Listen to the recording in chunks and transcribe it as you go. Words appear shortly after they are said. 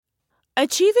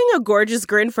Achieving a gorgeous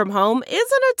grin from home isn't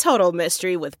a total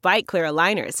mystery with Bite Clear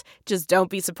aligners. Just don't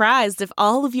be surprised if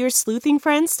all of your sleuthing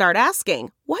friends start asking,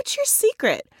 "What's your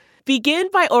secret?" Begin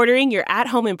by ordering your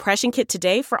at-home impression kit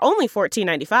today for only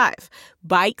 $14.95.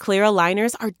 Bite Clear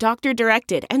aligners are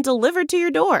doctor-directed and delivered to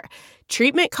your door.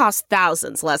 Treatment costs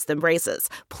thousands less than braces.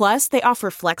 Plus, they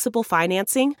offer flexible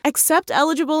financing, accept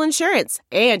eligible insurance,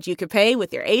 and you can pay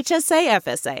with your HSA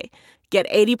FSA. Get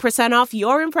 80% off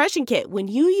your impression kit when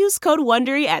you use code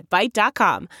WONDERY at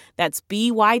Byte.com. That's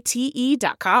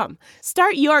BYTE.com.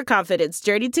 Start your confidence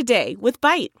journey today with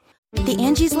Byte. The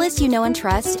Angie's List you know and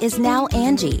trust is now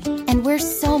Angie, and we're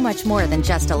so much more than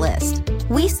just a list.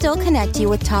 We still connect you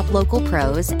with top local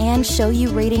pros and show you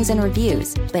ratings and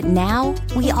reviews, but now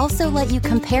we also let you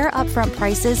compare upfront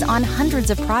prices on hundreds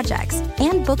of projects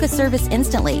and book a service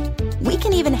instantly. We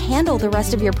can even handle the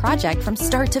rest of your project from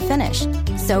start to finish.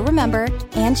 So remember,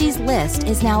 Angie's List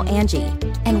is now Angie,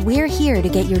 and we're here to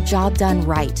get your job done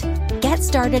right. Get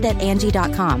started at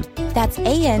Angie.com. That's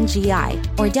ANGI,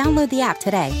 or download the app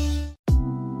today.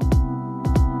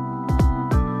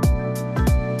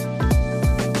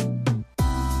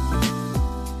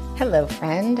 Hello,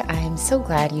 friend. I'm so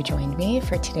glad you joined me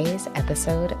for today's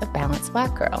episode of Balanced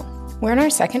Black Girl. We're in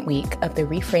our second week of the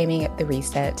Reframing the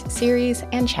Reset series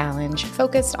and challenge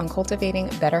focused on cultivating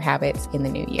better habits in the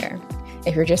new year.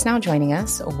 If you're just now joining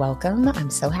us, welcome. I'm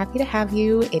so happy to have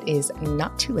you. It is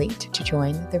not too late to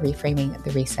join the Reframing the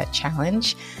Reset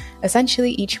challenge.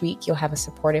 Essentially, each week you'll have a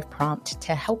supportive prompt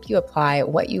to help you apply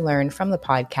what you learned from the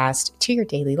podcast to your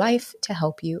daily life to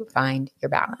help you find your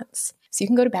balance. So you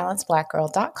can go to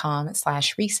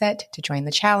balancedblackgirl.com/reset to join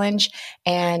the challenge,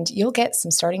 and you'll get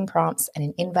some starting prompts and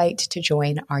an invite to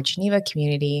join our Geneva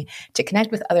community to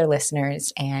connect with other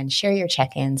listeners and share your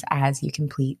check-ins as you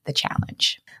complete the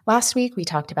challenge. Last week, we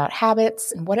talked about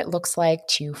habits and what it looks like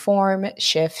to form,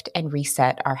 shift, and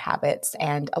reset our habits.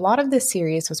 And a lot of this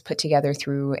series was put together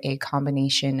through a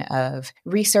combination of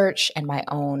research and my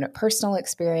own personal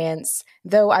experience.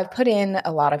 Though I've put in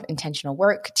a lot of intentional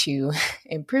work to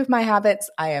improve my habits,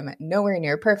 I am nowhere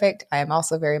near perfect. I am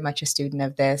also very much a student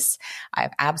of this.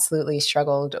 I've absolutely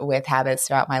struggled with habits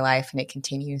throughout my life, and it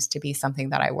continues to be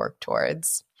something that I work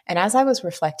towards. And as I was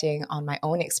reflecting on my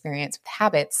own experience with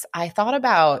habits, I thought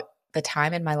about the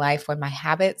time in my life when my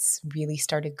habits really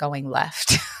started going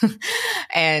left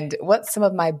and what some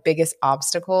of my biggest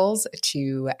obstacles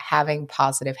to having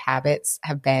positive habits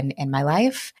have been in my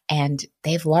life. And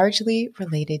they've largely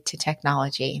related to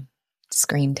technology,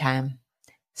 screen time,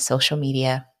 social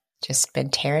media, just been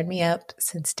tearing me up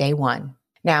since day one.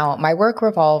 Now, my work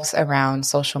revolves around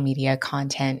social media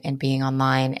content and being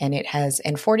online, and it has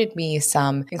afforded me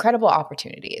some incredible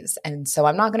opportunities. And so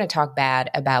I'm not going to talk bad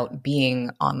about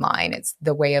being online. It's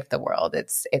the way of the world.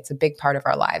 It's a big part of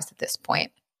our lives at this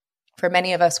point. For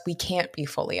many of us, we can't be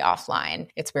fully offline.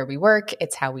 It's where we work.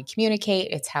 It's how we communicate.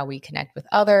 It's how we connect with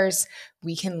others.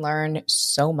 We can learn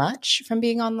so much from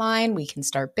being online. We can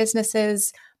start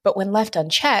businesses. But when left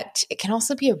unchecked, it can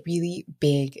also be a really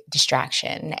big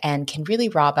distraction and can really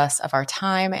rob us of our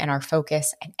time and our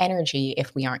focus and energy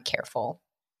if we aren't careful.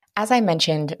 As I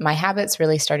mentioned, my habits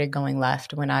really started going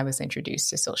left when I was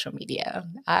introduced to social media.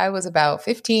 I was about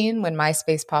 15 when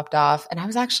MySpace popped off, and I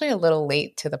was actually a little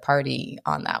late to the party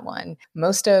on that one.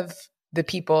 Most of the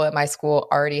people at my school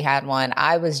already had one.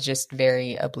 I was just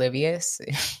very oblivious.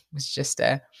 It was just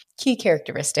a key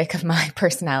characteristic of my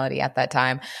personality at that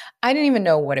time. I didn't even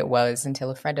know what it was until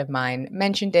a friend of mine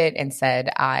mentioned it and said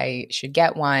I should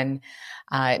get one.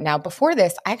 Now, before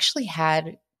this, I actually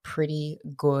had pretty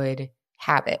good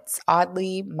habits.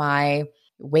 Oddly, my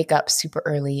wake up super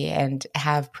early and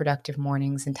have productive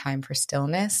mornings and time for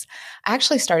stillness. I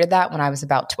actually started that when I was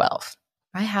about 12.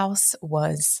 My house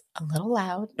was a little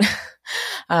loud,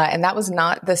 and that was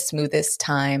not the smoothest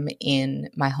time in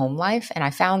my home life. And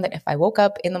I found that if I woke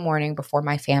up in the morning before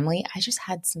my family, I just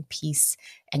had some peace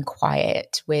and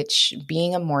quiet, which,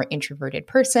 being a more introverted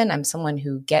person, I'm someone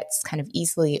who gets kind of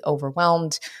easily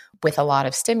overwhelmed with a lot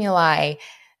of stimuli.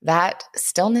 That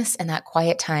stillness and that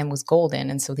quiet time was golden.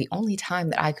 And so the only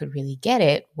time that I could really get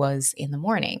it was in the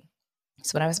morning.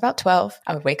 So when I was about 12,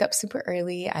 I would wake up super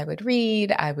early. I would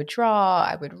read, I would draw,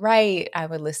 I would write, I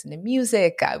would listen to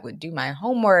music, I would do my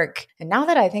homework. And now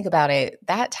that I think about it,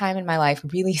 that time in my life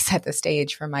really set the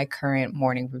stage for my current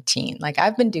morning routine. Like,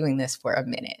 I've been doing this for a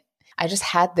minute. I just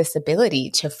had this ability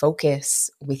to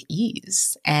focus with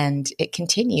ease, and it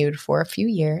continued for a few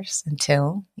years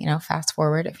until, fast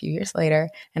forward a few years later,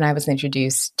 and I was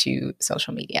introduced to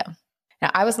social media. Now,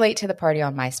 I was late to the party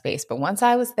on MySpace, but once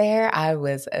I was there, I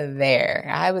was there.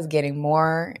 I was getting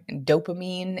more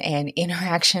dopamine and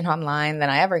interaction online than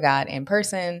I ever got in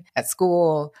person, at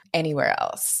school, anywhere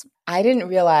else. I didn't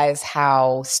realize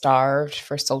how starved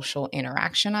for social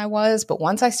interaction I was, but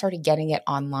once I started getting it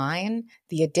online,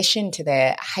 the addition to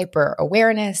the hyper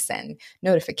awareness and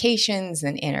notifications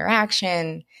and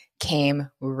interaction came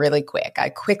really quick. I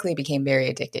quickly became very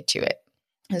addicted to it.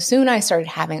 Soon I started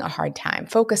having a hard time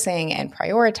focusing and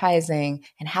prioritizing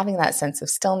and having that sense of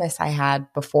stillness I had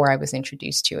before I was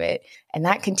introduced to it. And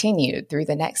that continued through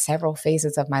the next several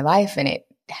phases of my life, and it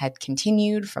had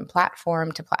continued from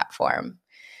platform to platform.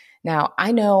 Now,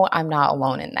 I know I'm not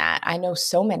alone in that. I know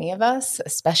so many of us,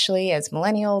 especially as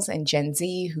millennials and Gen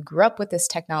Z who grew up with this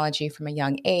technology from a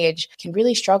young age, can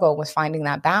really struggle with finding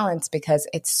that balance because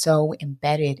it's so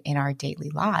embedded in our daily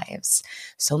lives.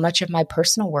 So much of my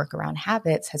personal work around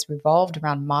habits has revolved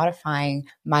around modifying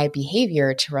my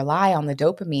behavior to rely on the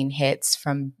dopamine hits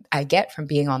I get from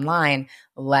being online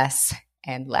less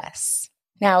and less.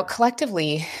 Now,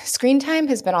 collectively, screen time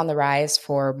has been on the rise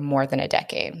for more than a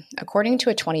decade. According to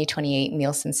a 2028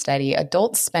 Nielsen study,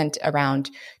 adults spent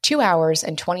around 2 hours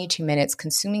and 22 minutes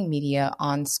consuming media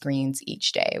on screens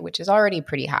each day, which is already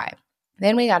pretty high.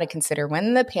 Then we got to consider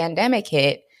when the pandemic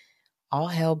hit, all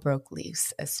hell broke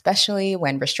loose, especially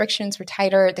when restrictions were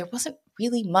tighter. There wasn't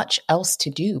really much else to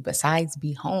do besides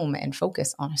be home and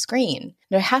focus on a screen.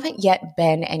 There haven't yet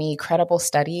been any credible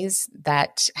studies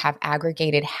that have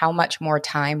aggregated how much more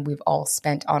time we've all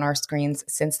spent on our screens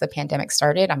since the pandemic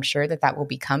started. I'm sure that will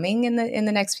be coming in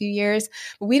the next few years,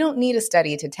 but we don't need a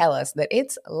study to tell us that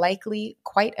it's likely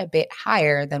quite a bit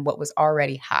higher than what was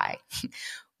already high.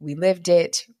 We lived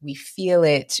it, we feel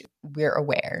it, we're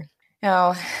aware.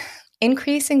 Now,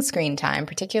 increasing screen time,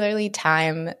 particularly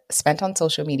time spent on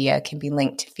social media, can be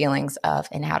linked to feelings of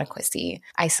inadequacy,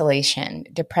 isolation,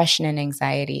 depression, and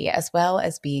anxiety, as well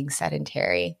as being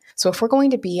sedentary. So if we're going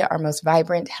to be our most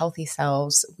vibrant, healthy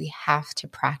selves, we have to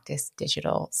practice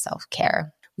digital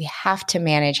self-care. We have to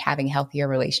manage having healthier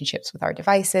relationships with our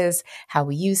devices, how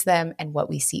we use them, and what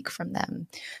we seek from them.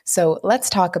 So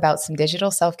let's talk about some digital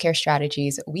self-care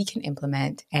strategies we can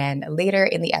implement. And later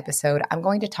in the episode, I'm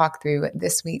going to talk through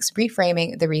this week's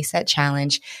Reframing the Reset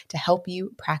Challenge to help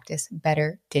you practice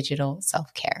better digital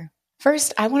self-care.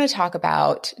 First, I want to talk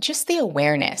about just the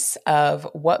awareness of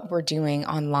what we're doing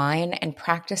online and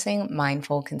practicing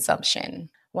mindful consumption.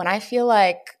 When I feel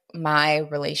like my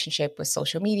relationship with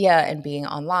social media and being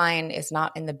online is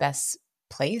not in the best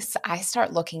place, I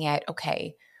start looking at,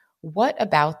 okay, what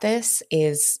about this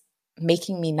is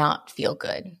making me not feel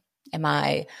good? Am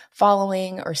I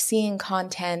following or seeing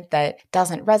content that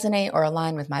doesn't resonate or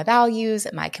align with my values?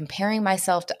 Am I comparing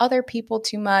myself to other people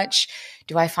too much?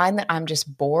 Do I find that I'm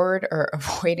just bored or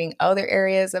avoiding other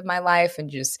areas of my life and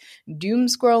just doom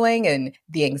scrolling, and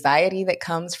the anxiety that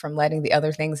comes from letting the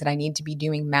other things that I need to be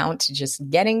doing mount to just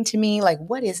getting to me? Like,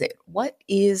 what is it? What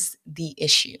is the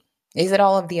issue? Is it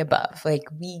all of the above? Like,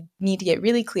 we need to get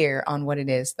really clear on what it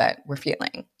is that we're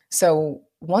feeling. So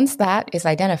once that is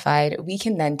identified, we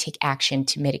can then take action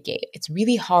to mitigate. It's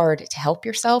really hard to help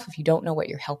yourself if you don't know what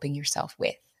you're helping yourself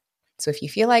with. So if you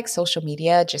feel like social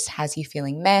media just has you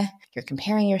feeling meh, you're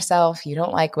comparing yourself, you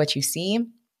don't like what you see,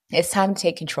 it's time to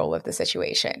take control of the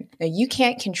situation. Now, you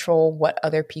can't control what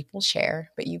other people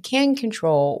share, but you can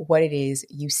control what it is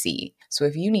you see. So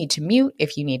if you need to mute,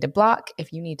 if you need to block,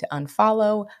 if you need to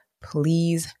unfollow,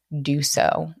 please do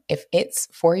so. If it's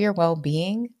for your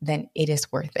well-being, then it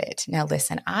is worth it. Now,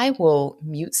 listen, I will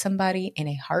mute somebody in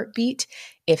a heartbeat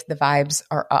if the vibes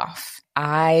are off.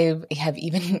 I have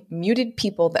even muted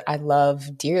people that I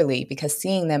love dearly because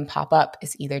seeing them pop up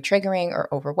is either triggering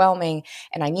or overwhelming,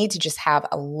 and I need to just have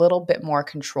a little bit more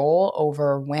control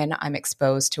over when I'm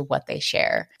exposed to what they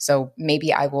share. So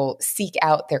maybe I will seek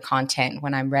out their content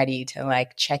when I'm ready to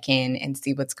check in and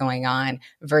see what's going on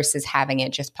versus having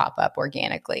it just pop up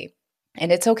organically.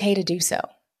 And it's okay to do so.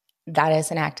 That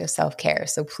is an act of self-care.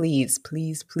 So please,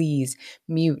 please, please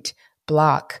mute,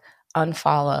 block,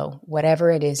 unfollow, whatever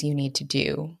it is you need to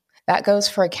do. That goes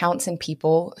for accounts and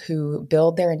people who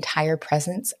build their entire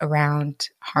presence around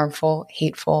harmful,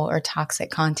 hateful, or toxic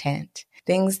content,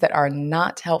 things that are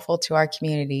not helpful to our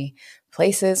community,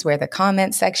 places where the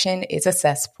comment section is a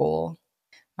cesspool.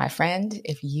 My friend,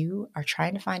 if you are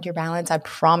trying to find your balance, I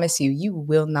promise you, you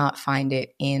will not find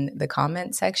it in the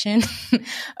comment section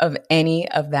of any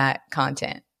of that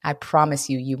content. I promise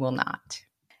you, you will not.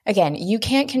 Again, you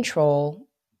can't control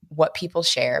what people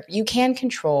share. You can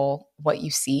control what you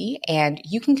see, and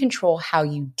you can control how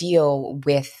you deal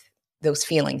with those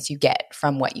feelings you get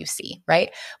from what you see,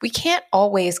 right? We can't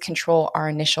always control our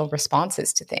initial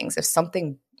responses to things. If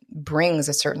something brings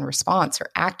a certain response or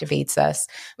activates us,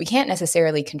 we can't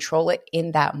necessarily control it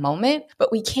in that moment,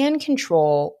 but we can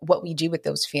control what we do with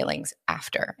those feelings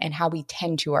after and how we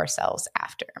tend to ourselves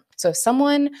after. So if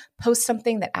someone posts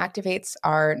something that activates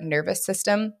our nervous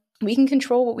system, we can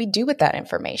control what we do with that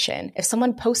information. If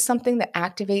someone posts something that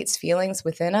activates feelings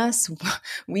within us,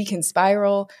 we can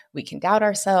spiral, we can doubt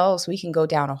ourselves, we can go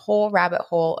down a whole rabbit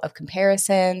hole of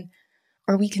comparison,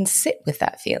 or we can sit with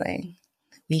that feeling.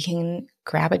 We can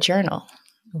grab a journal.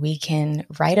 We can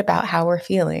write about how we're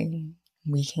feeling.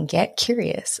 We can get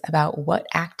curious about what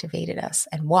activated us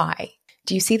and why.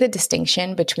 Do you see the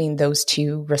distinction between those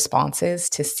two responses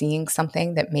to seeing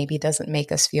something that maybe doesn't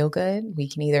make us feel good? We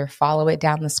can either follow it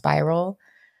down the spiral,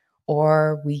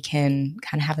 or we can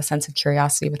kind of have a sense of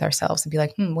curiosity with ourselves and be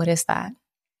like, what is that?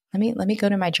 Let me go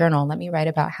to my journal. Let me write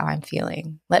about how I'm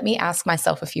feeling. Let me ask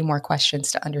myself a few more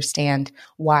questions to understand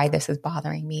why this is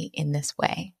bothering me in this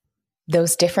way.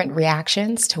 Those different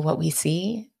reactions to what we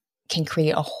see can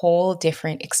create a whole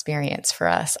different experience for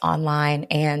us online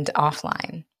and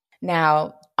offline.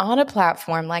 Now, on a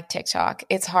platform like TikTok,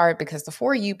 it's hard because the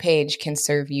For You page can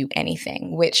serve you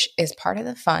anything, which is part of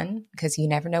the fun because you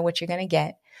never know what you're going to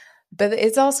get. But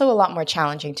it's also a lot more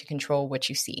challenging to control what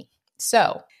you see.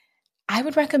 So I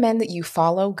would recommend that you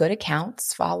follow good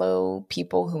accounts, follow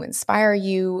people who inspire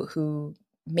you, who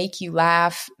make you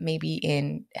laugh, maybe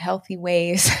in healthy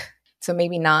ways. So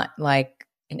maybe not like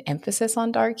an emphasis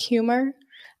on dark humor.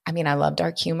 I mean, I love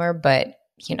dark humor, but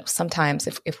sometimes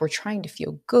if we're trying to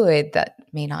feel good, that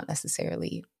may not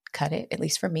necessarily cut it, at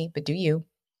least for me, but do you.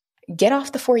 Get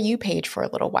off the For You page for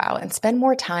a little while and spend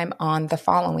more time on the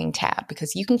following tab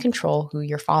because you can control who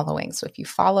you're following. So if you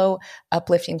follow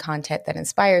uplifting content that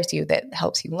inspires you, that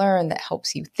helps you learn, that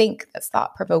helps you think, that's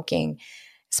thought-provoking,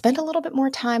 spend a little bit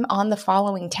more time on the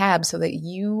following tab so that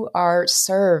you are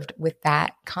served with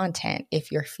that content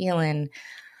if you're feeling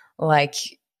like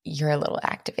you're a little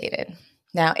activated.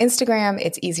 Now, Instagram,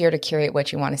 it's easier to curate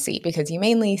what you want to see because you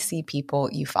mainly see people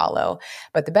you follow.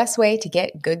 But the best way to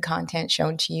get good content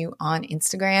shown to you on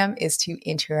Instagram is to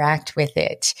interact with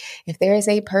it. If there is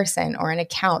a person or an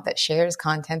account that shares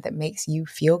content that makes you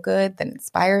feel good, that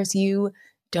inspires you,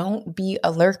 don't be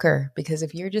a lurker, because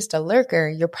if you're just a lurker,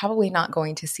 you're probably not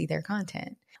going to see their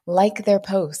content. Like their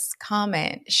posts,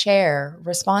 comment, share,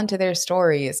 respond to their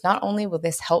stories. Not only will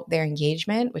this help their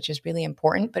engagement, which is really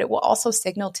important, but it will also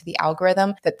signal to the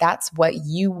algorithm that that's what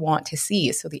you want to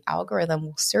see. So the algorithm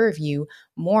will serve you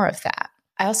more of that.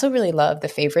 I also really love the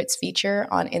favorites feature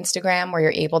on Instagram where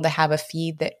you're able to have a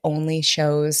feed that only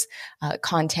shows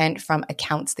content from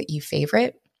accounts that you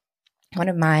favorite. One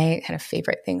of my kind of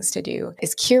favorite things to do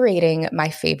is curating my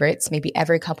favorites maybe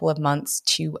every couple of months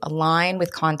to align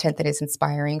with content that is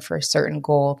inspiring for a certain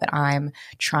goal that I'm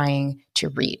trying to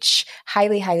reach.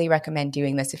 Highly, highly recommend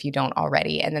doing this if you don't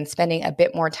already, and then spending a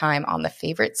bit more time on the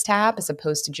favorites tab as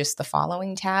opposed to just the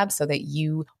following tab so that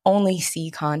you only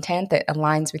see content that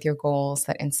aligns with your goals,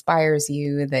 that inspires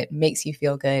you, that makes you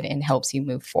feel good and helps you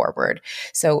move forward.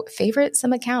 So favorite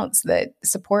some accounts that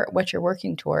support what you're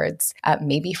working towards,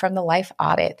 maybe from the life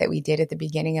audit that we did at the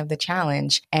beginning of the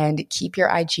challenge, and keep your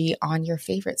IG on your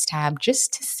favorites tab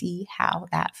just to see how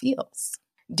that feels.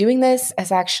 Doing this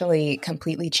has actually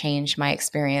completely changed my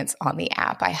experience on the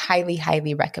app. I highly,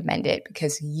 highly recommend it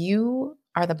because you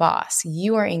are the boss.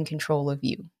 You are in control of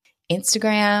you.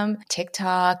 Instagram,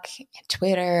 TikTok,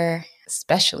 Twitter,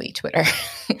 especially Twitter,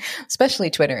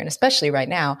 and especially right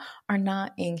now, are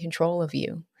not in control of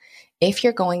you. If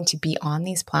you're going to be on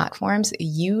these platforms,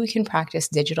 you can practice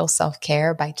digital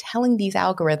self-care by telling these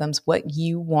algorithms what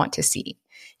you want to see.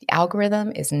 The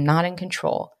algorithm is not in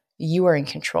control. You are in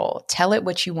control. Tell it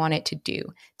what you want it to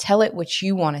do. Tell it what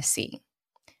you want to see.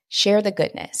 Share the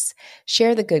goodness.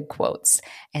 Share the good quotes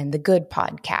and the good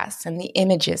podcasts and the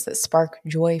images that spark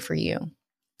joy for you.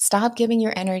 Stop giving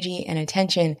your energy and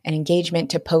attention and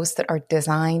engagement to posts that are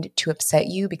designed to upset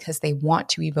you because they want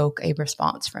to evoke a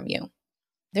response from you.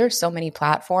 There are so many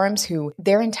platforms who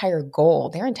their entire goal,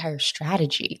 their entire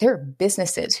strategy, there are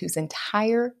businesses whose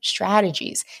entire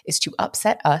strategies is to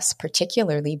upset us,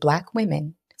 particularly Black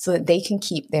women, so that they can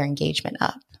keep their engagement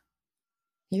up.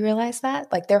 You realize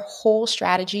that? Like their whole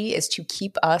strategy is to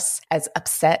keep us as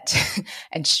upset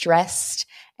and stressed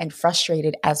and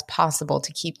frustrated as possible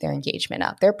to keep their engagement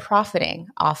up. They're profiting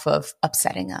off of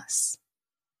upsetting us.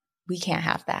 We can't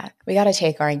have that. We got to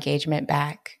take our engagement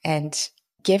back and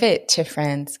give it to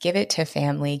friends, give it to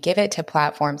family, give it to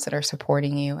platforms that are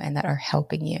supporting you and that are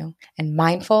helping you. And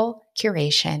mindful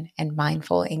curation and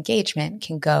mindful engagement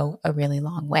can go a really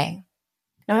long way.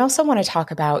 Now, I also want to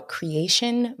talk about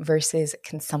creation versus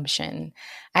consumption.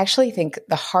 I actually think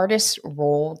the hardest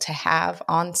role to have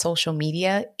on social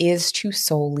media is to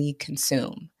solely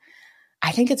consume.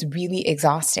 I think it's really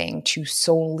exhausting to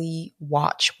solely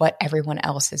watch what everyone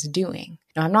else is doing.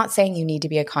 Now, I'm not saying you need to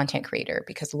be a content creator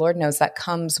because the Lord knows that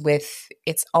comes with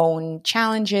its own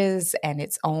challenges and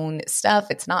its own stuff.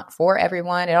 It's not for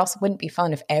everyone. It also wouldn't be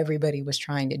fun if everybody was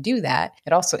trying to do that.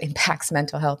 It also impacts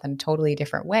mental health in a totally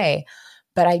different way.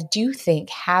 But I do think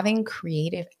having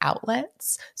creative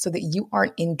outlets so that you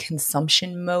aren't in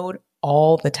consumption mode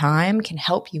all the time can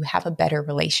help you have a better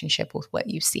relationship with what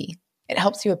you see. It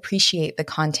helps you appreciate the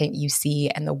content you see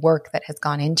and the work that has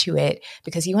gone into it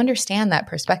because you understand that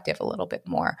perspective a little bit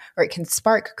more, or it can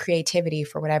spark creativity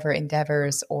for whatever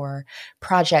endeavors or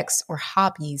projects or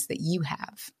hobbies that you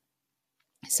have.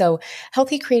 So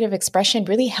healthy creative expression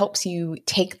really helps you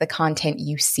take the content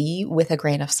you see with a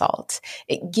grain of salt.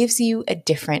 It gives you a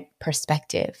different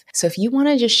perspective. So if you want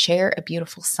to just share a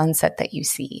beautiful sunset that you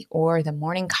see, or the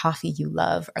morning coffee you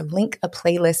love, or link a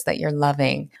playlist that you're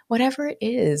loving, whatever it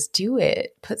is, do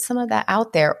it. Put some of that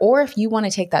out there. Or if you want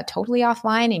to take that totally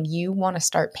offline and you want to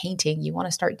start painting, you want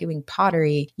to start doing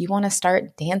pottery, you want to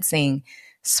start dancing,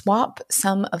 swap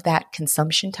some of that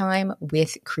consumption time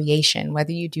with creation,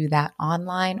 whether you do that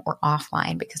online or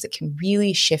offline, because it can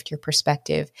really shift your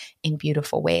perspective in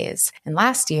beautiful ways. And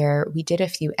last year, we did a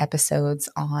few episodes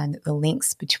on the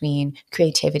links between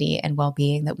creativity and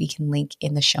well-being that we can link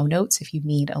in the show notes if you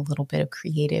need a little bit of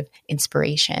creative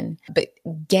inspiration. But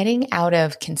getting out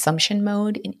of consumption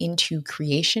mode and into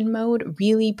creation mode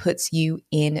really puts you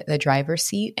in the driver's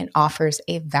seat and offers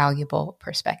a valuable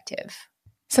perspective.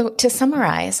 So to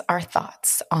summarize our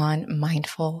thoughts on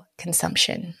mindful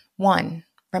consumption, 1,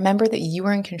 remember that you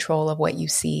are in control of what you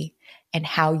see and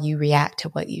how you react to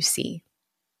what you see.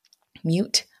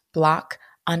 Mute, block,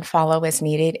 unfollow as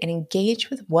needed, and engage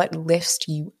with what lifts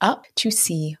you up to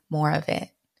see more of it.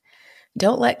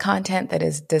 Don't let content that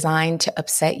is designed to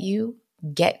upset you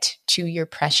get to your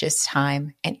precious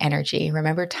time and energy.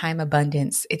 Remember time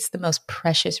abundance. It's the most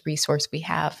precious resource we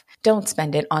have. Don't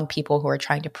spend it on people who are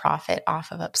trying to profit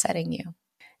off of upsetting you.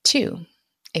 2,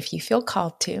 if you feel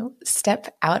called to,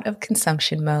 step out of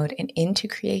consumption mode and into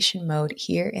creation mode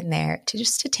here and there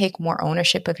to take more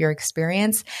ownership of your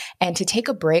experience and to take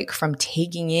a break from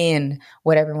taking in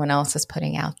what everyone else is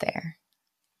putting out there.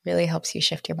 Really helps you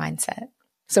shift your mindset.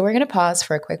 So we're going to pause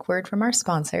for a quick word from our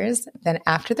sponsors. Then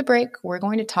after the break, we're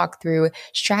going to talk through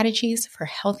strategies for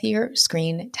healthier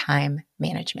screen time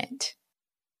management.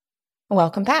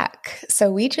 Welcome back.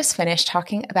 So we just finished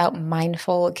talking about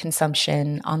mindful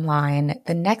consumption online.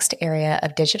 The next area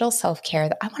of digital self-care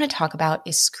that I want to talk about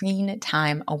is screen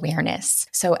time awareness.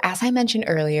 So as I mentioned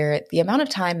earlier, the amount of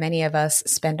time many of us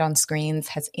spend on screens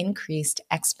has increased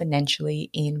exponentially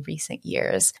in recent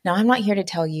years. Now, I'm not here to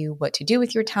tell you what to do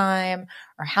with your time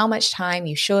or how much time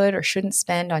you should or shouldn't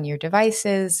spend on your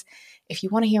devices. If you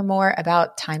want to hear more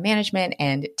about time management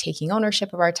and taking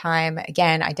ownership of our time,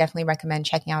 again, I definitely recommend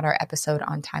checking out our episode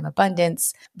on time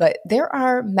abundance. But there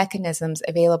are mechanisms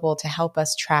available to help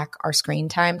us track our screen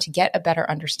time to get a better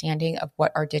understanding of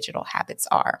what our digital habits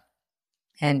are.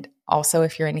 And also,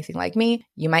 if you're anything like me,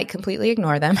 you might completely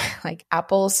ignore them. Like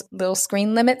Apple's little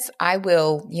screen limits, I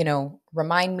will,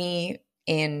 remind me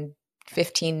in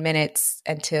 15 minutes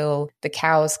until the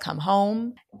cows come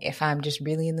home if I'm just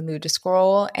really in the mood to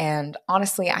scroll. And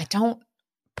honestly, I don't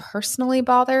personally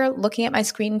bother looking at my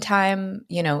screen time,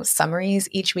 summaries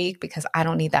each week because I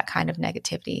don't need that kind of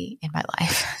negativity in my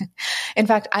life. In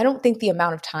fact, I don't think the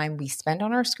amount of time we spend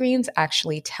on our screens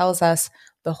actually tells us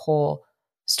the whole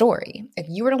story. If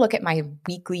you were to look at my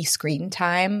weekly screen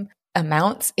time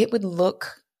amounts, it would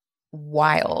look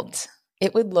wild.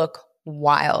 It would look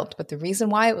wild. But the reason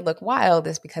why it would look wild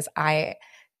is because I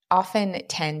often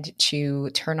tend to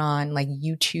turn on like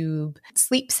YouTube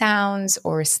sleep sounds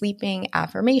or sleeping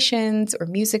affirmations or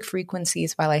music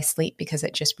frequencies while I sleep because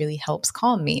it just really helps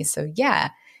calm me. So yeah,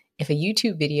 if a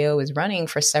YouTube video is running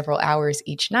for several hours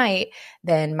each night,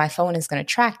 then my phone is going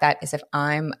to track that as if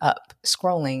I'm up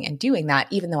scrolling and doing that,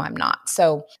 even though I'm not.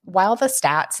 So while the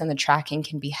stats and the tracking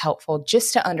can be helpful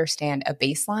just to understand a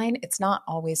baseline, it's not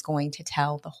always going to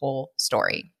tell the whole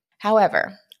story.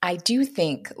 However, I do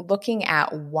think looking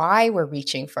at why we're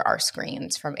reaching for our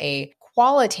screens from a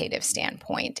qualitative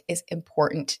standpoint is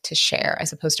important to share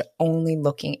as opposed to only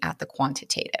looking at the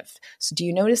quantitative. So do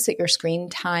you notice that your screen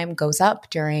time goes up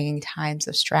during times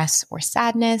of stress or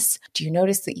sadness? Do you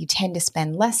notice that you tend to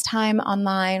spend less time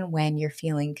online when you're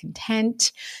feeling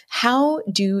content? How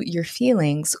do your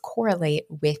feelings correlate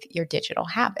with your digital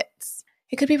habits?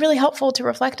 It could be really helpful to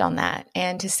reflect on that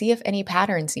and to see if any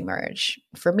patterns emerge.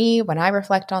 For me, when I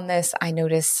reflect on this, I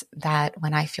notice that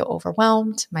when I feel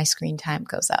overwhelmed, my screen time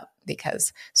goes up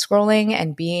because scrolling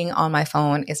and being on my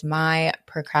phone is my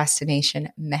procrastination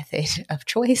method of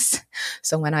choice.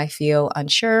 So when I feel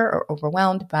unsure or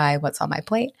overwhelmed by what's on my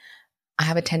plate, I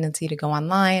have a tendency to go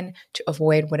online to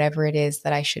avoid whatever it is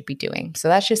that I should be doing. So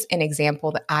that's just an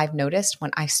example that I've noticed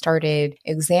when I started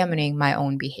examining my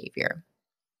own behavior.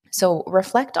 So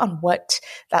reflect on what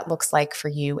that looks like for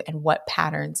you and what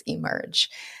patterns emerge.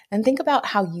 And think about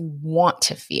how you want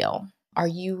to feel. Are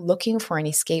you looking for an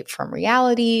escape from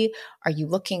reality? Are you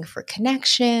looking for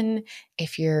connection?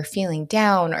 If you're feeling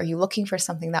down, are you looking for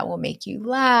something that will make you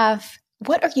laugh?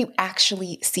 What are you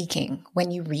actually seeking when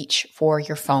you reach for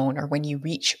your phone or when you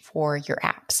reach for your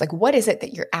apps? Like, what is it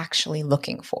that you're actually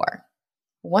looking for?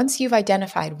 Once you've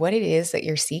identified what it is that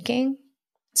you're seeking,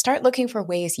 start looking for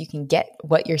ways you can get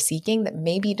what you're seeking that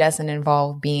maybe doesn't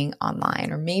involve being online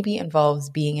or maybe involves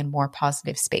being in more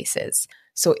positive spaces.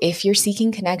 So if you're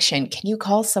seeking connection, can you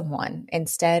call someone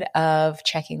instead of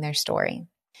checking their story?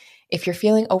 If you're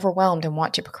feeling overwhelmed and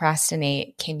want to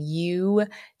procrastinate, can you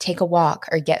take a walk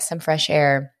or get some fresh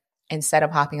air instead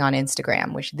of hopping on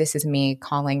Instagram, which this is me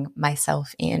calling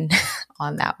myself in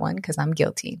on that one because I'm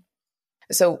guilty.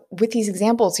 So with these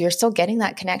examples, you're still getting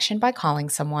that connection by calling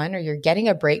someone, or you're getting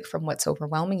a break from what's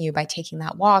overwhelming you by taking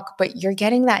that walk, but you're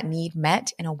getting that need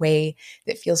met in a way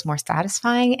that feels more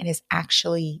satisfying and is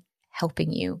actually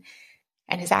helping you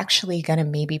and is actually going to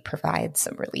maybe provide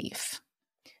some relief.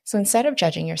 So instead of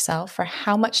judging yourself for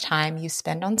how much time you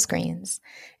spend on screens,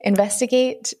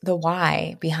 investigate the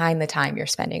why behind the time you're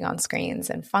spending on screens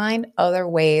and find other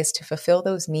ways to fulfill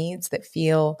those needs that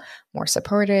feel more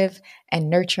supportive and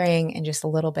nurturing and just a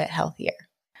little bit healthier.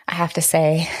 I have to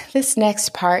say, this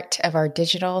next part of our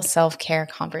digital self-care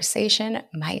conversation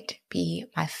might be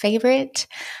my favorite.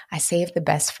 I saved the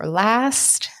best for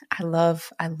last. I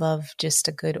love just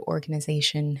a good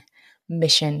organization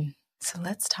mission. So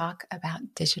let's talk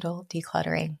about digital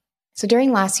decluttering. So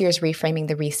during last year's Reframing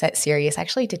the Reset series, I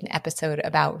actually did an episode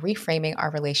about reframing our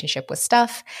relationship with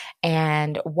stuff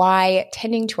and why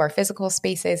tending to our physical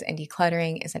spaces and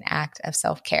decluttering is an act of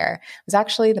self-care. It was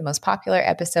actually the most popular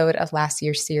episode of last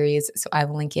year's series, so I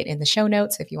will link it in the show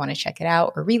notes if you want to check it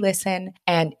out or re-listen.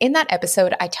 And in that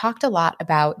episode, I talked a lot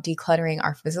about decluttering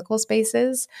our physical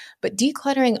spaces, but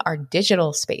decluttering our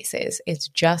digital spaces is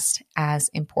just as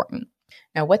important.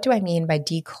 Now, what do I mean by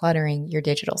decluttering your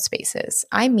digital spaces?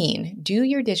 I mean, do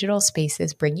your digital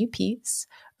spaces bring you peace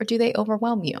or do they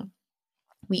overwhelm you?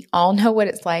 We all know what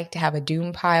it's like to have a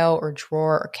doom pile or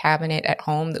drawer or cabinet at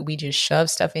home that we just shove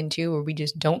stuff into or we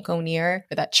just don't go near,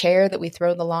 or that chair that we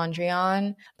throw the laundry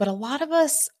on. But a lot of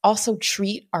us also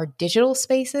treat our digital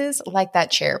spaces like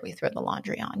that chair we throw the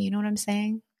laundry on. You know what I'm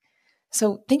saying?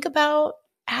 So think about,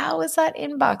 how is that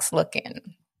inbox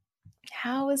looking?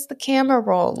 How is the camera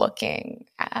roll looking?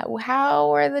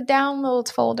 How are the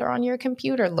downloads folder on your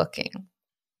computer looking?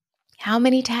 How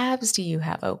many tabs do you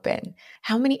have open?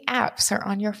 How many apps are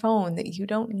on your phone that you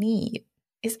don't need?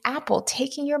 Is Apple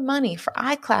taking your money for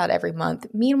iCloud every month?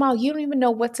 Meanwhile, you don't even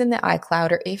know what's in the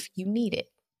iCloud or if you need it.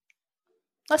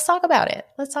 Let's talk about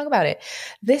it.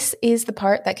 This is the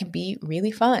part that can be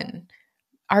really fun.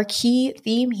 Our key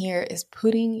theme here is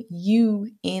putting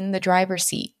you in the driver's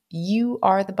seat. You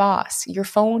are the boss. Your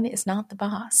phone is not the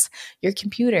boss. Your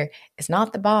computer is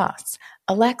not the boss.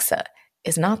 Alexa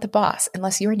is not the boss.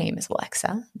 Unless your name is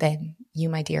Alexa, then you,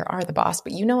 my dear, are the boss.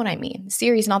 But you know what I mean.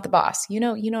 Siri's not the boss. You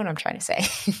know what I'm trying to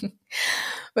say.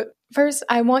 But first,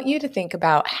 I want you to think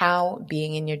about how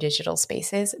being in your digital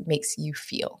spaces makes you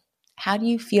feel. How do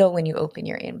you feel when you open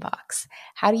your inbox?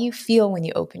 How do you feel when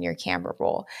you open your camera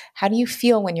roll? How do you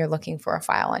feel when you're looking for a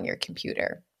file on your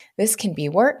computer? This can be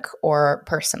work or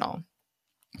personal.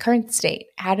 Current state,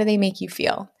 how do they make you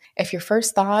feel? If your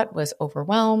first thought was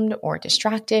overwhelmed or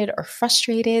distracted or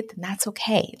frustrated, then that's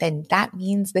okay. Then that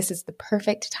means this is the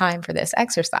perfect time for this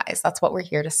exercise. That's what we're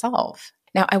here to solve.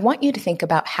 Now, I want you to think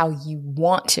about how you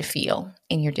want to feel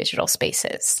in your digital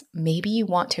spaces. Maybe you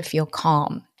want to feel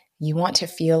calm. You want to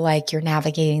feel like you're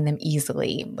navigating them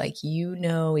easily, like you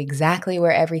know exactly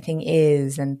where everything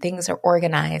is and things are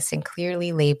organized and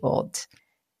clearly labeled.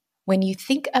 When you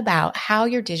think about how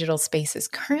your digital spaces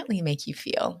currently make you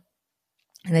feel,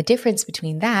 and the difference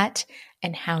between that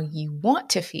and how you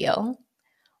want to feel,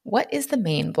 what is the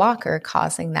main blocker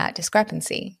causing that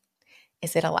discrepancy?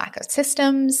 Is it a lack of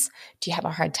systems? Do you have a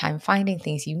hard time finding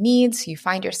things you need? So you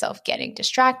find yourself getting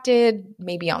distracted,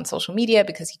 maybe on social media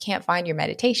because you can't find your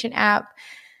meditation app.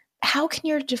 How can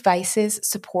your devices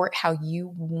support how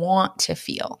you want to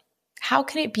feel? how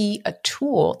can it be a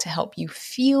tool to help you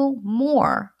feel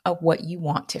more of what you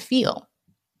want to feel?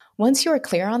 Once you are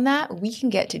clear on that, we can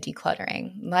get to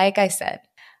decluttering. Like I said,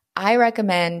 I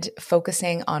recommend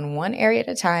focusing on one area at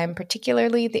a time,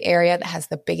 particularly the area that has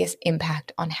the biggest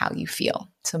impact on how you feel.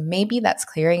 So maybe that's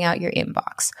clearing out your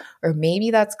inbox, or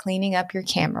maybe that's cleaning up your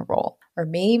camera roll, or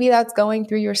maybe that's going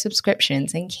through your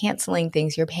subscriptions and canceling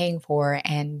things you're paying for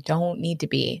and don't need to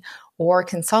be, or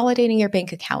consolidating your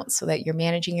bank accounts so that you're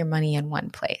managing your money in one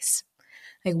place.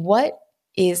 Like, what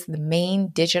is the main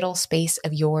digital space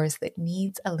of yours that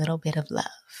needs a little bit of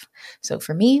love? So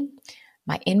for me,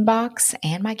 my inbox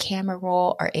and my camera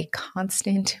roll are a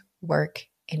constant work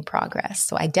in progress.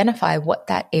 So identify what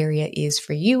that area is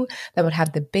for you that would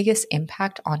have the biggest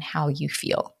impact on how you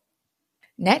feel.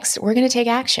 Next, we're going to take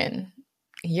action.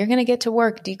 You're going to get to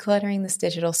work decluttering this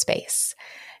digital space.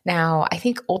 Now, I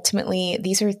think ultimately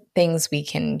these are things we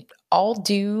can all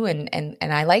do, and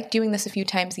I like doing this a few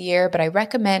times a year, but I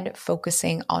recommend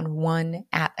focusing on one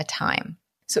at a time.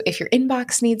 So if your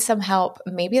inbox needs some help,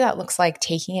 maybe that looks like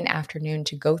taking an afternoon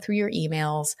to go through your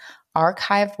emails,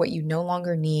 archive what you no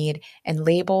longer need, and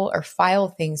label or file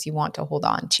things you want to hold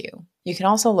on to. You can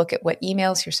also look at what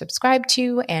emails you're subscribed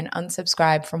to and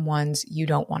unsubscribe from ones you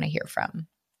don't want to hear from.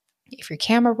 If your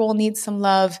camera roll needs some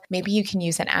love, maybe you can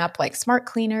use an app like Smart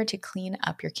Cleaner to clean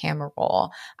up your camera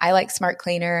roll. I like Smart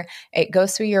Cleaner. It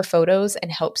goes through your photos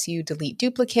and helps you delete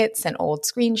duplicates and old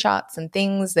screenshots and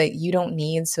things that you don't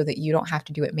need so that you don't have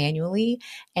to do it manually.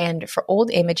 And for old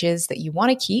images that you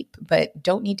want to keep but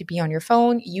don't need to be on your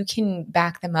phone, you can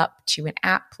back them up to an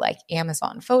app like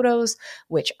Amazon Photos,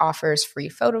 which offers free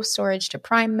photo storage to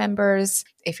Prime members.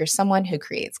 If you're someone who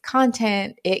creates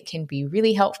content, it can be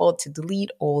really helpful to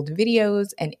delete old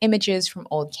videos and images from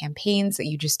old campaigns that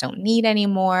you just don't need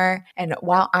anymore. And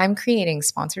while I'm creating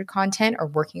sponsored content or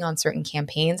working on certain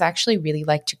campaigns, I actually really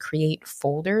like to create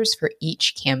folders for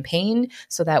each campaign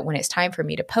so that when it's time for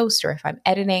me to post or if I'm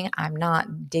editing, I'm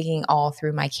not digging all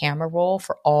through my camera roll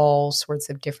for all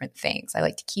sorts of different things. I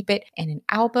like to keep it in an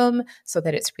album so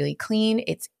that it's really clean.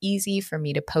 It's easy for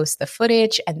me to post the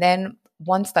footage, and then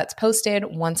once that's posted,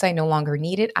 once I no longer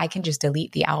need it, I can just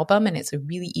delete the album, and it's a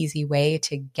really easy way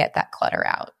to get that clutter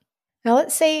out. Now,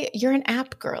 let's say you're an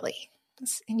app girly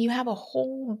and you have a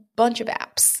whole bunch of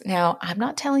apps. Now, I'm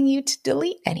not telling you to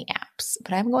delete any apps,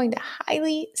 but I'm going to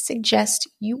highly suggest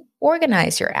you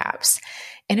organize your apps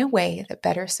in a way that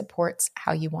better supports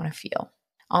how you want to feel.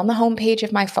 On the homepage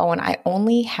of my phone, I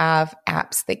only have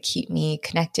apps that keep me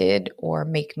connected or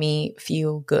make me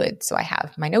feel good. So I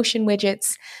have my Notion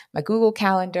widgets, my Google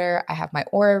Calendar, I have my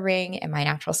Oura Ring and my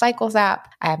Natural Cycles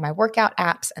app, I have my workout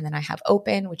apps, and then I have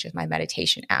Open, which is my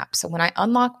meditation app. So when I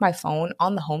unlock my phone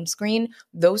on the home screen,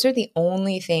 those are the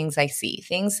only things I see,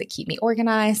 things that keep me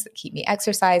organized, that keep me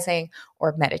exercising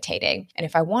or meditating. And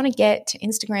if I want to get to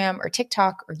Instagram or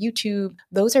TikTok or YouTube,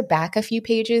 those are back a few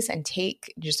pages and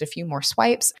take just a few more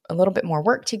swipes, a little bit more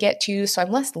work to get to. So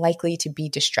I'm less likely to be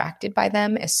distracted by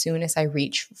them as soon as I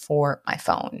reach for my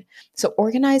phone. So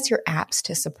organize your apps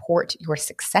to support your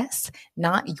success,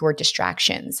 not your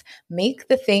distractions. Make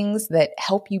the things that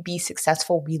help you be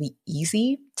successful really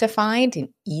easy to find and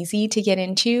easy to get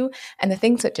into, and the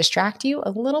things that distract you a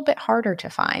little bit harder to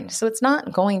find. So it's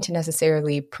not going to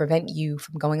necessarily prevent you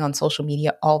from going on social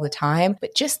media all the time,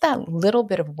 but just that little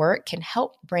bit of work can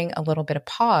help bring a little bit of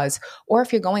pause. Or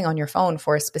if you're going on your phone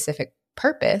for a specific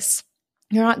purpose,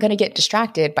 you're not going to get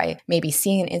distracted by maybe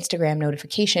seeing an Instagram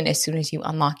notification as soon as you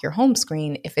unlock your home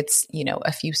screen if it's,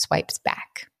 a few swipes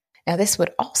back. Now, this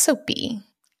would also be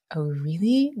a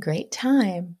really great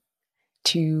time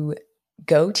to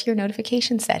go to your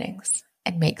notification settings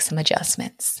and make some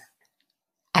adjustments.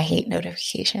 I hate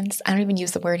notifications. I don't even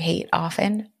use the word hate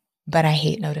often, but I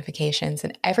hate notifications.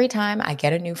 And every time I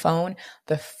get a new phone,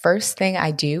 the first thing I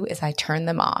do is I turn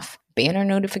them off. Banner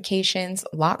notifications,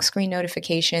 lock screen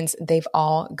notifications, they've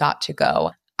all got to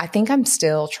go. I think I'm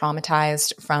still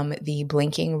traumatized from the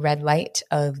blinking red light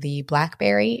of the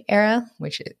BlackBerry era,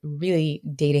 which is really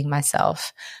dating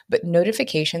myself. But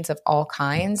notifications of all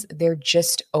kinds, they're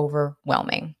just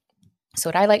overwhelming. So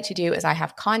what I like to do is I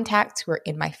have contacts who are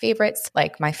in my favorites,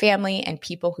 like my family and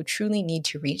people who truly need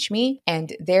to reach me,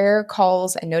 and their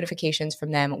calls and notifications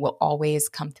from them will always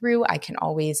come through. I can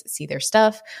always see their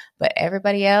stuff, but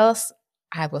everybody else,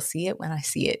 I will see it when I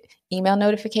see it. Email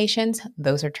notifications,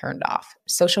 those are turned off.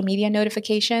 Social media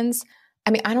notifications,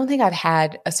 I don't think I've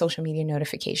had a social media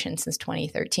notification since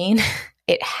 2013.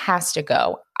 It has to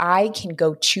go. I can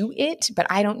go to it, but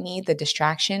I don't need the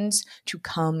distractions to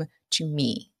come to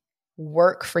me.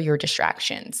 Work for your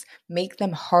distractions. Make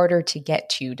them harder to get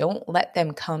to. Don't let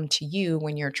them come to you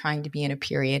when you're trying to be in a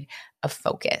period of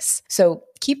focus. So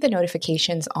keep the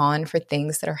notifications on for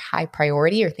things that are high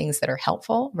priority or things that are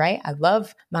helpful, right? I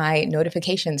love my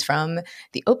notifications from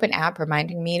the Open app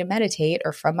reminding me to meditate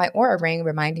or from my Aura Ring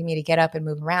reminding me to get up and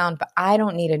move around, but I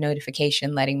don't need a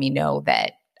notification letting me know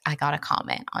that I got a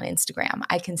comment on Instagram.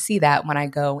 I can see that when I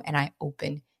go and I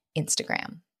open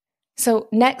Instagram. So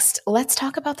next, let's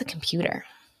talk about the computer.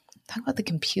 Talk about the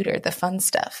computer, the fun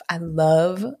stuff. I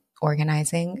love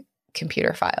organizing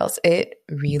computer files. It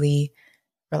really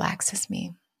relaxes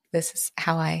me. This is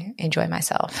how I enjoy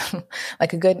myself.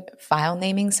 Like a good file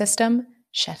naming system,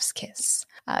 chef's kiss.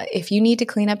 If you need to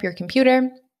clean up your computer,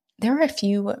 there are a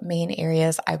few main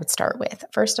areas I would start with.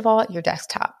 First of all, your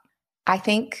desktop. I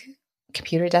think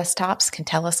computer desktops can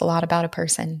tell us a lot about a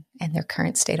person and their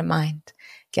current state of mind.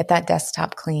 Get that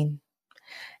desktop clean.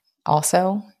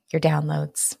 Also, your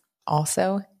downloads.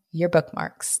 Also, your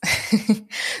bookmarks.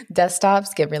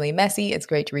 Desktops get really messy. It's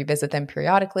great to revisit them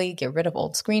periodically, get rid of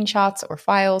old screenshots or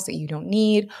files that you don't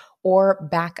need, or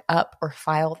back up or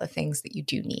file the things that you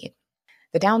do need.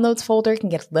 The downloads folder can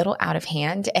get a little out of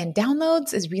hand, and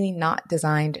downloads is really not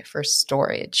designed for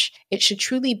storage. It should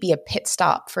truly be a pit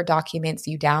stop for documents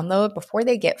you download before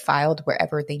they get filed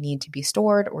wherever they need to be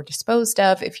stored or disposed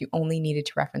of if you only needed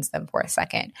to reference them for a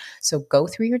second. So go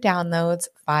through your downloads,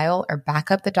 file or back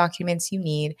up the documents you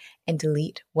need, and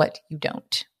delete what you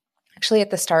don't. Actually,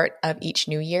 at the start of each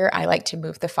new year, I like to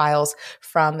move the files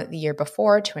from the year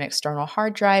before to an external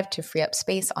hard drive to free up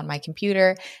space on my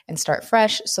computer and start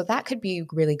fresh. So that could be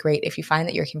really great if you find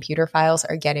that your computer files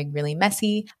are getting really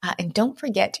messy. And don't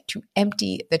forget to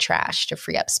empty the trash to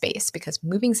free up space, because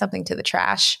moving something to the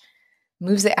trash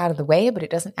moves it out of the way, but it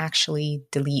doesn't actually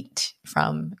delete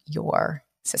from your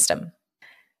system.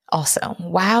 Also,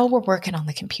 while we're working on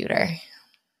the computer,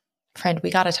 friend, we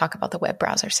got to talk about the web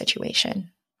browser situation.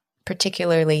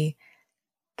 Particularly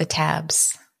the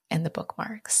tabs and the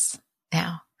bookmarks.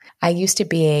 Now, I used to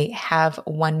be a have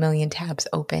 1 million tabs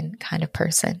open kind of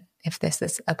person, if this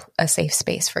is a safe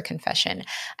space for confession.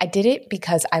 I did it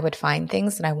because I would find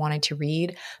things that I wanted to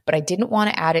read, but I didn't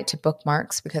want to add it to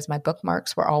bookmarks because my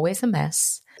bookmarks were always a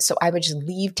mess. So I would just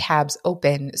leave tabs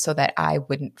open so that I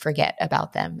wouldn't forget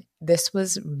about them. This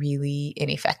was really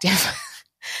ineffective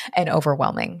and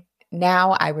overwhelming.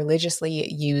 Now I religiously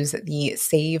use the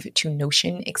Save to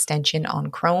Notion extension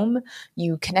on Chrome.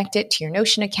 You connect it to your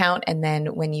Notion account, and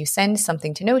then when you send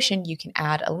something to Notion, you can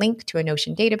add a link to a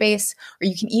Notion database, or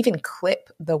you can even clip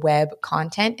the web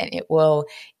content and it will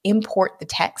import the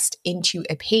text into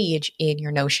a page in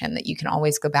your Notion that you can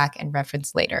always go back and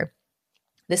reference later.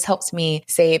 This helps me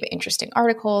save interesting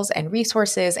articles and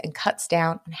resources and cuts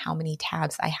down on how many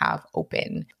tabs I have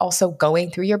open. Also,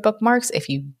 going through your bookmarks, if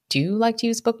you do like to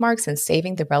use bookmarks, and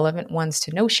saving the relevant ones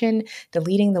to Notion,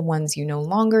 deleting the ones you no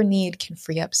longer need can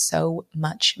free up so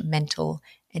much mental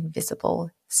and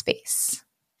visible space.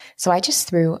 So I just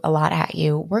threw a lot at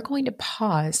you. We're going to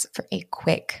pause for a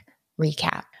quick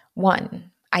recap.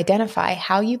 1, identify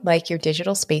how you'd like your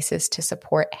digital spaces to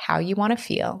support how you want to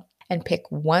feel, and pick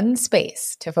one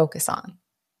space to focus on.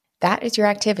 That is your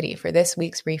activity for this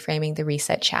week's Reframing the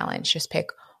Reset Challenge. Just pick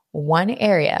one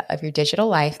area of your digital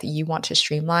life that you want to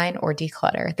streamline or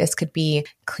declutter. This could be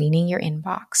cleaning your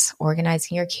inbox,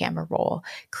 organizing your camera roll,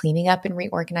 cleaning up and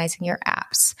reorganizing your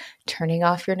apps, turning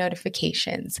off your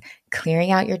notifications,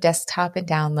 clearing out your desktop and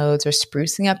downloads, or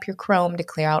sprucing up your Chrome to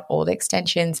clear out old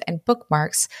extensions and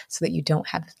bookmarks so that you don't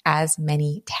have as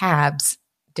many tabs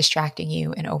distracting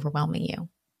you and overwhelming you.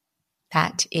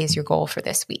 That is your goal for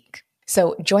this week.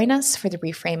 So join us for the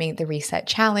Reframing the Reset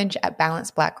Challenge at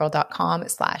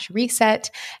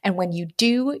balancedblackgirl.com/reset. And when you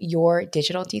do your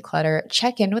digital declutter,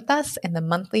 check in with us in the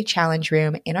monthly challenge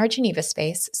room in our Geneva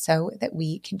space so that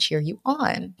we can cheer you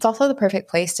on. It's also the perfect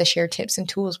place to share tips and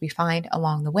tools we find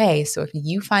along the way. So if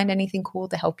you find anything cool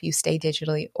to help you stay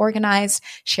digitally organized,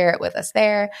 share it with us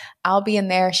there. I'll be in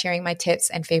there sharing my tips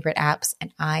and favorite apps,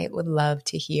 and I would love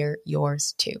to hear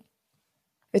yours too.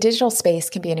 The digital space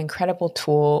can be an incredible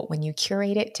tool when you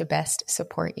curate it to best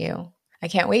support you. I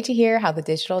can't wait to hear how the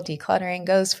digital decluttering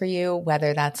goes for you,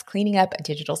 whether that's cleaning up a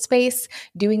digital space,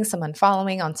 doing some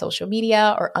unfollowing on social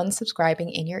media, or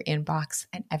unsubscribing in your inbox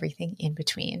and everything in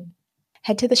between.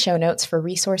 Head to the show notes for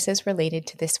resources related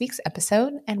to this week's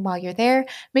episode. And while you're there,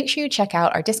 make sure you check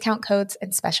out our discount codes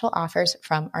and special offers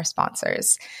from our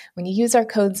sponsors. When you use our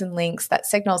codes and links, that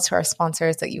signals to our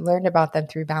sponsors that you learned about them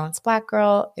through Balanced Black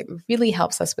Girl. It really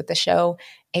helps us with the show,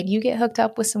 and you get hooked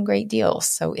up with some great deals.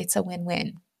 So it's a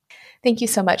win-win. Thank you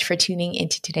so much for tuning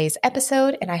into today's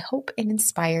episode, and I hope it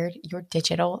inspired your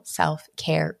digital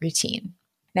self-care routine.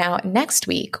 Now, next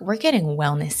week, we're getting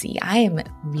wellnessy. I am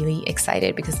really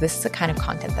excited because this is the kind of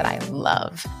content that I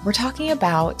love. We're talking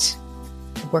about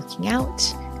working out,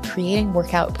 creating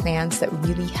workout plans that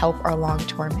really help our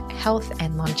long-term health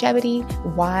and longevity,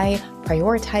 why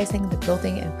prioritizing the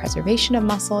building and preservation of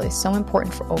muscle is so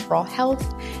important for overall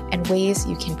health, and ways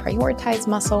you can prioritize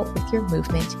muscle with your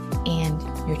movement and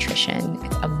nutrition.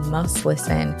 It's a must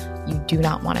listen. You do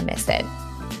not want to miss it.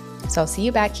 So I'll see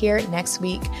you back here next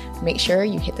week. Make sure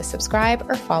you hit the subscribe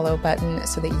or follow button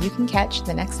so that you can catch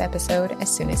the next episode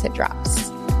as soon as it drops.